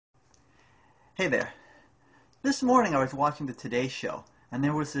Hey there. This morning I was watching the Today Show, and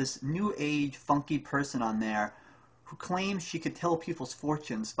there was this new age funky person on there who claims she could tell people's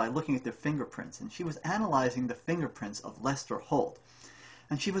fortunes by looking at their fingerprints, and she was analyzing the fingerprints of Lester Holt.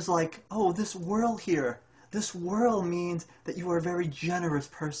 And she was like, oh, this whirl here, this whirl means that you are a very generous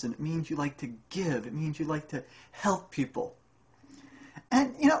person. It means you like to give. It means you like to help people.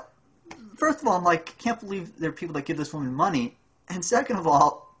 And, first of all, I'm like, can't believe there are people that give this woman money. And second of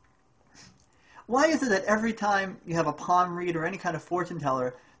all, why is it that every time you have a palm read or any kind of fortune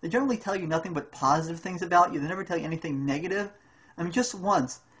teller, they generally tell you nothing but positive things about you? They never tell you anything negative? I mean, just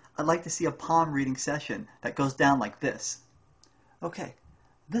once, I'd like to see a palm reading session that goes down like this. Okay,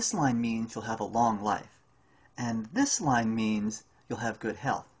 this line means you'll have a long life. And this line means you'll have good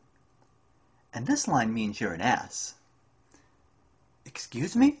health. And this line means you're an ass.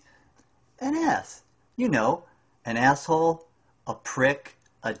 Excuse me? An ass. You know, an asshole, a prick,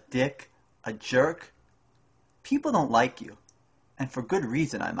 a dick, a jerk. People don't like you. And for good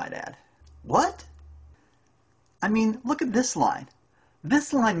reason, I might add. What? I mean, look at this line.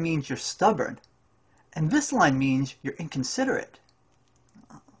 This line means you're stubborn. And this line means you're inconsiderate.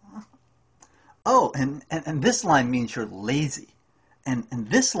 Oh, and this line means you're lazy. And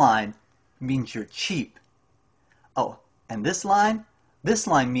this line means you're cheap. Oh, and this line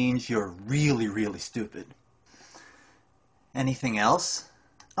means you're really, really stupid. Anything else?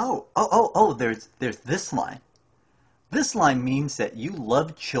 Oh, there's this line. This line means that you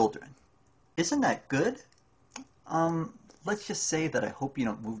love children. Isn't that good? Let's just say that I hope you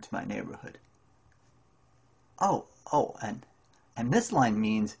don't move to my neighborhood. Oh, and this line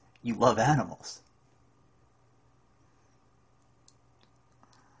means you love animals.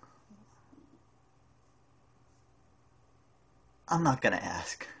 I'm not gonna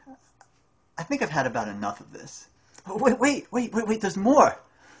ask. I think I've had about enough of this. Oh, wait, there's more.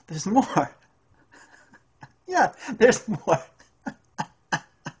 There's more. Yeah, there's more.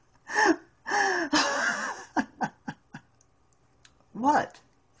 What?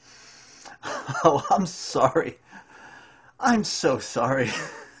 Oh, I'm sorry. I'm so sorry.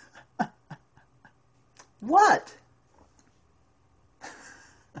 What?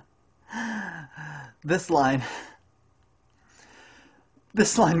 This line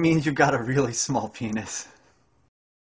means you've got a really small penis.